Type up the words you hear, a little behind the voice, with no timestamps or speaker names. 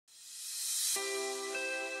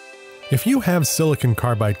If you have silicon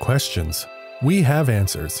carbide questions, we have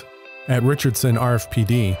answers. At Richardson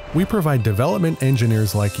RFPD, we provide development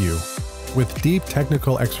engineers like you with deep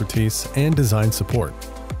technical expertise and design support.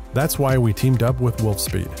 That's why we teamed up with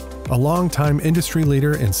Wolfspeed, a longtime industry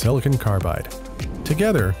leader in silicon carbide.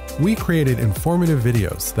 Together, we created informative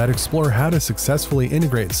videos that explore how to successfully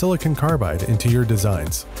integrate silicon carbide into your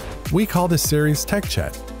designs. We call this series Tech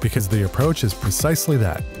Chat because the approach is precisely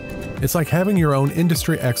that. It's like having your own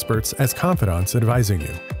industry experts as confidants advising you.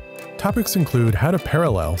 Topics include how to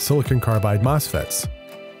parallel silicon carbide MOSFETs,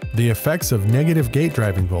 the effects of negative gate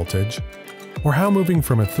driving voltage, or how moving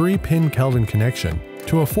from a 3-pin Kelvin connection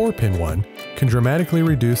to a 4-pin one can dramatically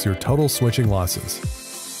reduce your total switching losses.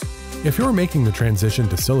 If you're making the transition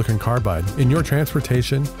to silicon carbide in your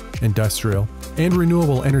transportation, industrial, and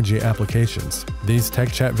renewable energy applications, these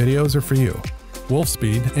Tech Chat videos are for you.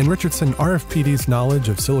 Wolfspeed and Richardson RFPD's knowledge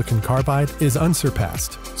of silicon carbide is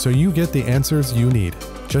unsurpassed, so you get the answers you need.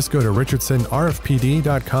 Just go to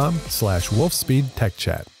richardsonrfpd.com/Wolfspeed Tech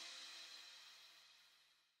Chat.